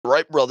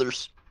Wright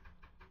brothers.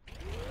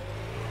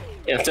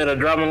 Instead of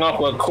dropping off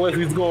a cliff,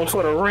 he's going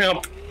for the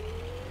ramp.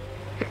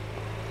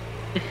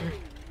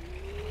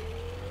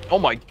 Oh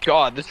my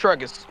god, this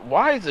track is...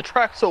 Why is the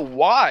track so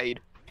wide?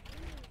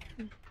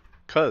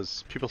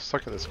 Cause people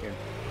suck at this game.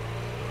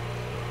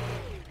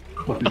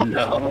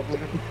 No.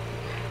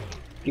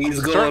 He's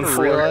I'm going starting to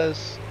for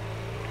realize.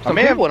 Some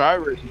people in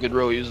Irish could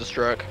really use this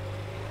track.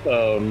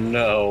 Oh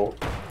no.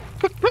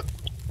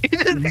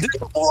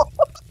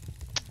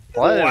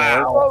 What?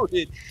 Wow.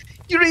 Loaded.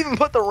 You didn't even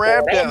put the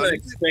ramp I down. wasn't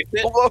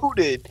expecting.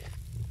 Loaded.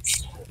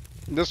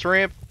 This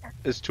ramp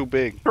is too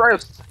big.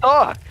 Track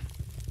stuck.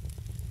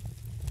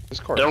 This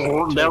car.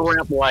 That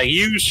ramp like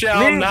you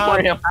shall not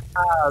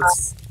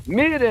pass.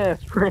 Mid-ass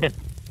ramp.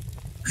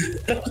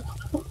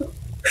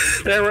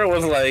 That ramp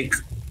was like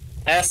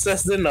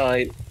access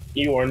denied.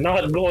 You are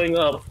not going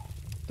up.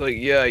 It's like,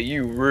 yeah,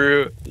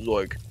 you it's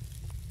like,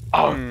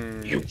 oh,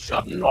 you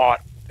shall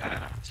not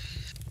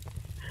pass.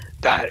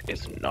 That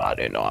is not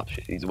an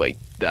option. He's like,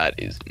 that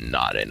is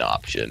not an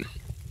option.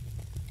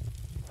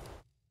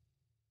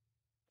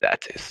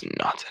 That is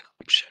not an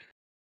option.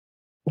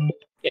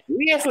 If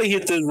we actually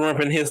hit this ramp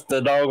and hit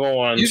the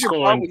doggone You should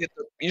probably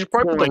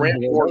put the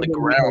ramp more on the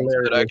ground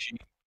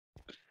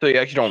so you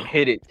actually don't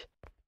hit it.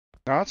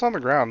 No, it's on the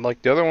ground.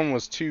 Like the other one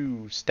was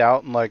too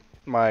stout, and like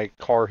my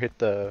car hit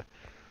the.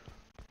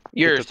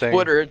 Your the thing.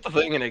 splitter hit the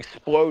thing and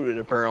exploded,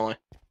 apparently.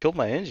 Killed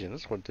my engine.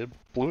 That's what it did.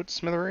 Blew it to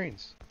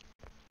smithereens.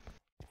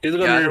 He's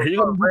Yeah, gonna he's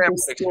gonna ramp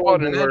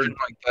explode an engine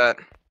like that.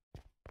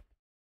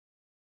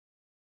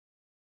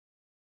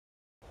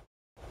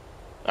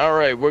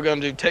 Alright, we're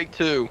gonna do take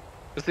 2.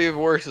 Let's see if it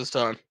works this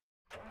time.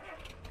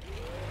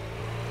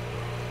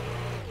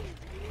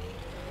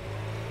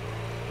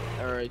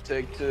 Alright,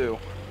 take 2.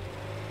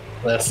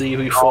 Let's see if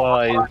he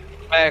flies.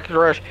 Max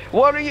Rush.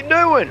 What are you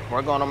doing?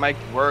 We're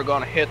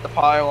gonna hit the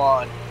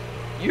pylon.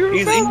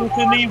 He's evil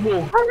to evil.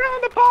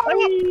 Around the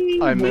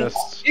pylon. I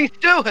missed. He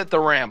still hit the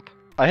ramp.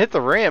 I hit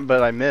the ramp,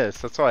 but I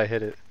missed. That's why I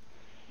hit it.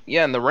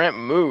 Yeah, and the ramp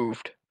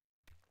moved.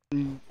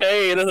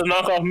 Hey, there's a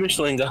knockoff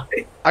Michelin guy.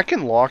 I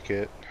can lock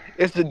it.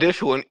 It's the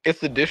dish one. It's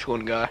the dish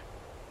one guy.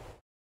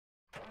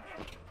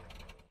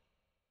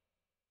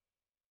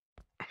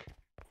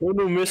 Who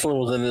knew Michelin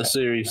was in this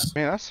series?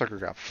 Man, that sucker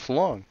got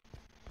flung.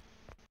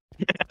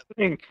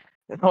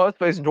 Oh, it's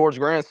facing towards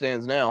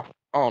grandstands now.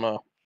 I don't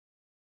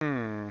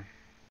know.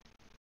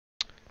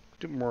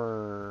 Do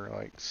more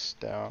like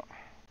stout.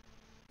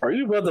 Are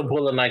you about to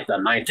pull in like the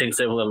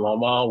 1970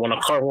 Lamar when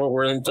a car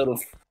went into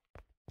the...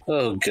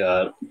 Oh,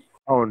 God.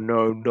 Oh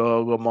no,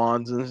 Doug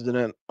Lamont's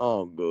incident.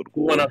 Oh, good.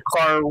 When a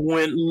car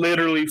went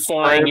literally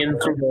flying into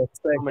the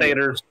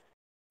spectators.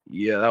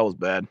 Yeah, that was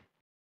bad.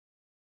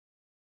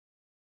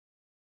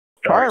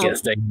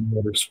 Darkest day in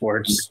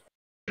motorsports.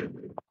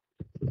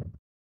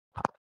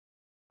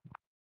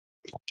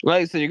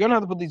 Like I said, you're gonna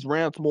have to put these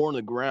ramps more on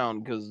the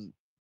ground because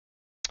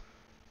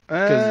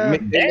Uh,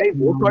 they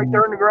look like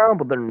they're in the ground,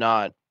 but they're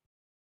not.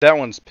 that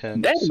one's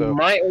pinned. That So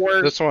might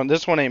work. this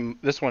one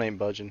ain't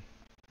budging.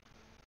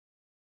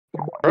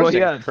 Well,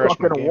 yeah, it's stuck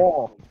in a game.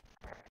 wall.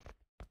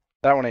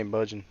 That one ain't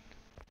budging.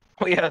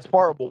 Well, yeah, it's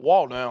part of a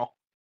wall now.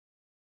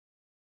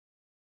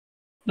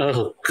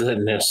 Oh,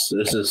 goodness.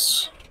 This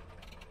is...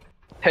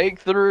 Take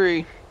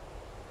 3.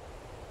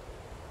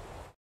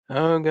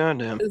 Oh,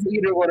 goddamn. It's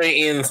either going to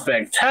end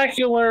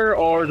spectacular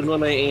or it's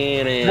going to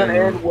end It's gonna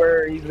end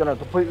where he's gonna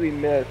completely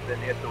miss and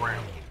hit the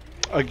ramp.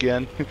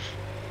 Again.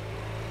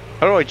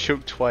 How do I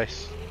choke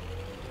twice?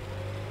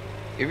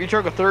 If you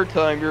choke a 3rd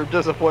time, you're a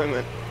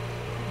disappointment.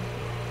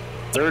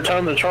 Third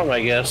time the charm,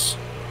 I guess.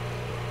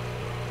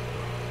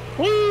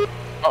 Woo!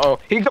 Uh-oh.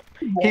 He hit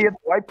the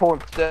light pole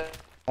instead.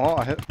 Oh,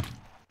 I hit.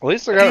 At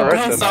least I got He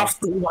arrested. bounced now. off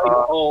the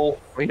light pole.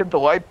 He hit the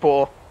light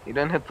pole. He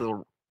didn't hit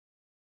the...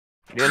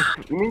 You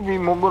need to be a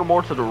little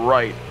more to the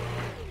right.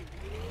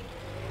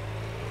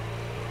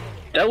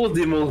 That was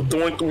the most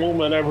doink move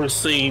I've ever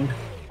seen.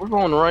 We're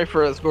going right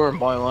for that scoring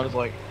pylon. It's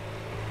like...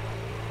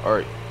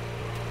 Alright.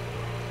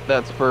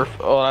 That's perfect.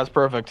 Oh, that's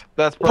perfect.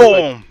 That's perfect.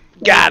 Boom!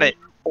 Got it!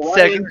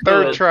 Second,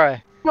 third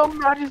try. Your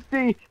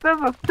Majesty,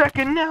 there's a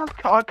second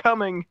NASCAR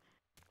coming.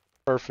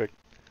 Perfect.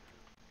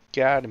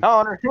 Got him.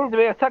 Oh, there seems to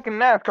be a second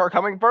NASCAR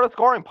coming for the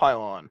scoring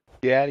pylon.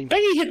 Got him. I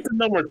think he hit the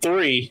number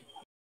 3.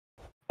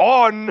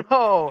 Oh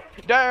no!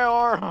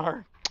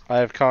 Dale, I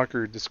have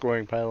conquered the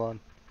scoring pylon.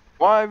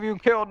 why have you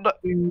killed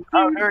the...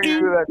 How dare you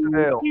do that to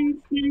Dale?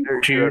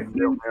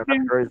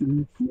 That's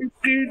crazy.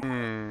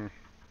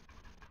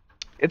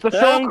 It's a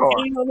show car.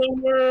 King of the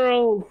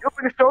world. It's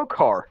like a show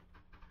car.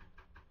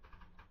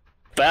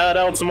 Bow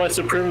down to my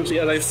supremacy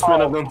as I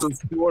spin up onto the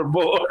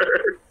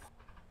scoreboard.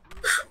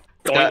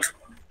 Doink.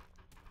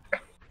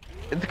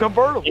 It's a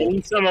convertible.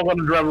 Anytime I'm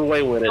gonna drive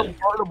away with It's it.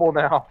 convertible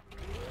now.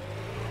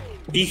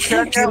 You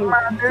can't Check get out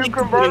my new getting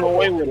convertible.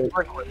 away with it.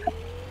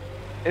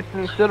 It's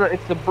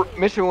the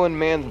Michelin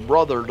man's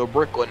brother, the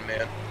Bricklin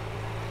man.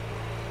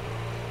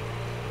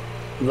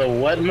 The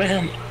what,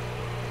 man?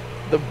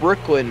 The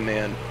Bricklin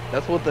man.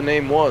 That's what the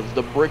name was,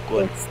 the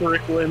Bricklin.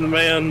 Strickland,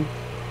 man.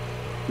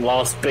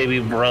 Lost baby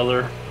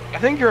brother. I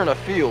think you're in a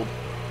field.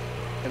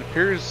 It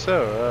appears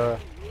so.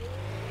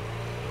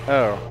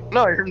 Oh.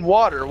 No, you're in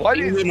water. Why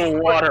He's did in the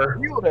water.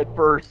 you feel it at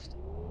first?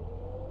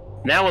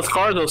 Now his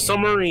car's a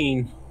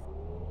submarine.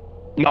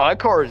 No, that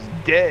car is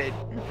dead.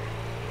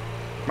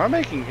 Am I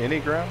making any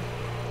ground?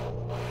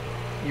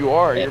 You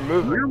are. You're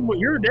moving.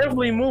 You're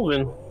definitely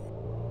moving.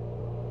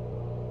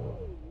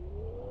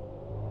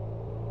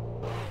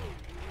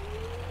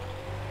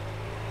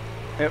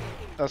 Yep,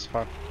 that's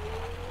fine.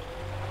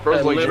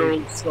 Bro's A like literal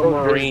James,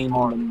 submarine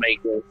on the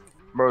maker.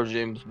 Bro's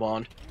James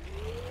Bond.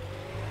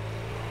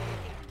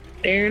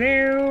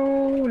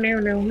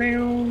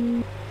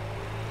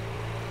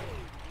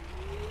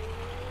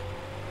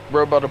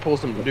 Bro about to pull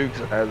some Dukes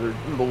of Hazzard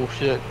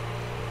bullshit.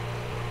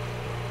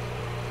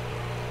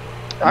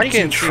 I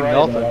can't see tried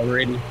nothing. that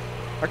already.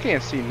 I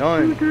can't see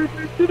none.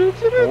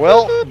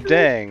 Well,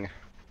 dang.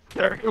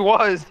 There it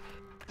was.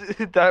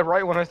 That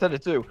right when I said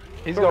it too.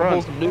 He's gonna run.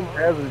 pull some Dukes of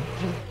Hazzard.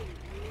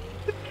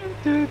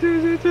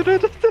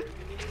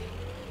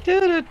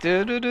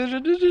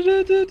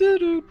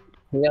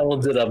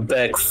 Yellow did a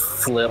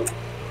backflip.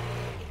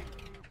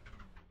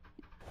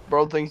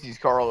 Bro thinks he's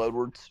Carl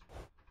Edwards.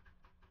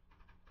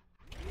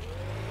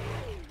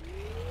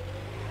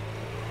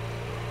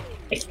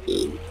 It's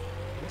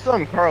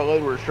something Carl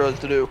Edwards tries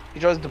to do. He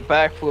tries to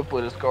backflip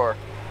with his car.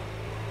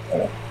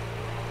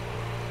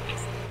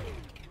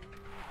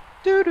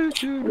 Dirt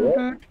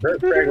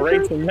track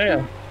racing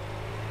now.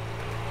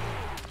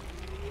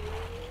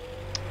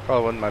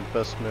 Probably wasn't my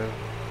best move.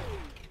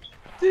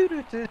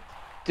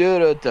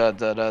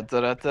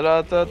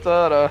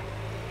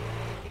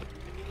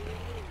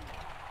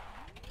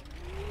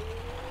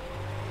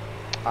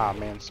 Ah,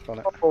 man, spun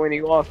it. Oh, and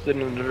he lost it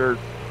in the dirt.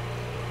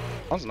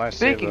 That was a nice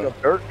save, Speaking though.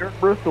 of dirt, Dirt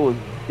Bristol is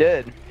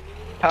dead.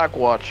 Pack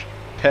watch.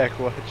 Pack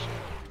watch.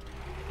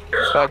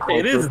 Pack watch.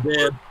 It is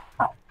dead.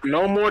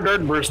 No more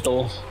Dirt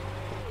Bristol.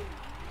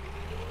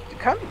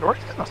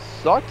 Dirt's gonna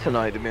suck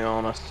tonight, to be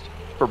honest.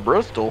 For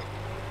Bristol.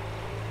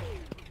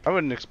 I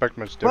wouldn't expect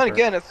much But different.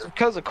 again, it's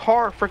because the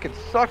car freaking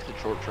sucks at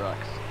short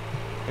tracks.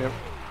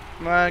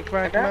 Come on, come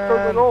on, And come that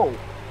doesn't on. know.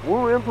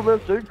 We'll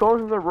implement big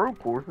cars in the road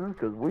courses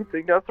because we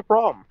think that's the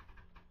problem.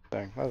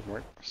 Dang, that doesn't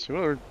work. See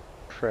what other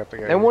crap I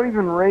got They here. won't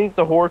even raise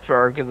the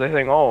horsepower because they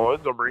think, oh,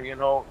 it's gonna bring in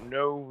not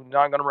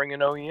gonna bring in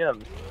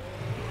OEMs.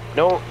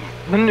 No,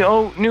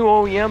 new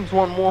OEMs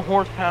want more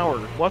horsepower.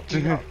 What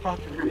the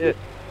fucking shit?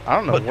 I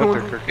don't know Put two what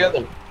and they're two cooking.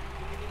 together.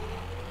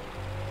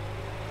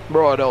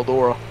 Bro, at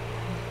Eldora.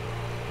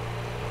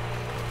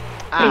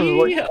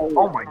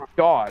 Oh my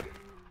god.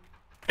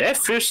 That That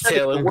is the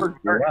fishtailing. worst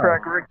dirt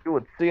track Rick you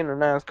would see in a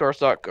NASCAR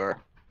stock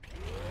car.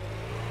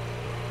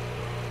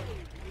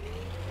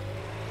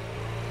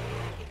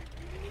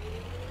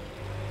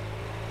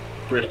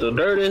 Bristol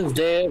Dirt is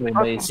dead. We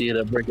may see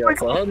the brick out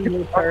for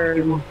 100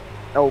 turn.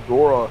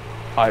 Eldora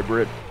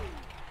hybrid.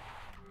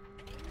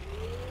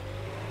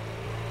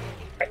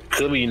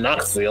 Could be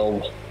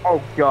Knoxville.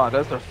 Oh god,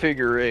 that's a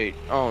figure 8.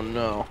 Oh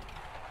no.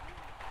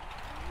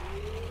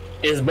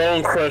 It's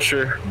Bone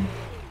Crusher.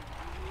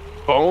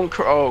 Bone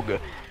Crusher.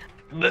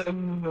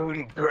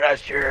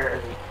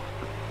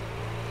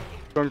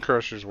 Bone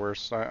Crusher's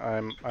worse.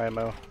 I'm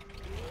IMO.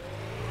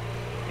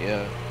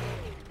 Yeah.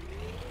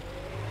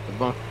 The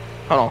bone.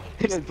 Hold on.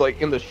 It's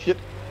like in the shit.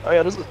 Oh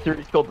yeah, this is a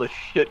series called the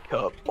Shit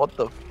Cup. What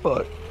the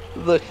fuck?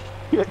 The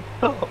Shit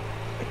Cup.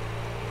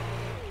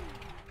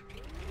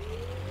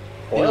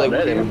 Well, like,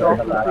 that we ain't can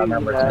bad. I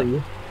remember that.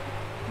 too.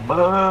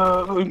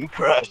 Bone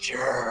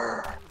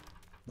Crusher.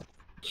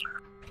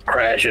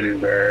 Crash and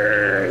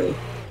burn.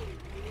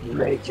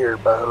 Make your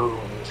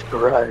bones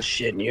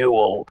crush and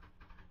you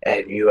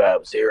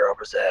have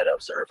 0%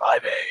 of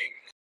surviving.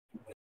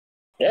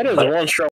 That is a one-shot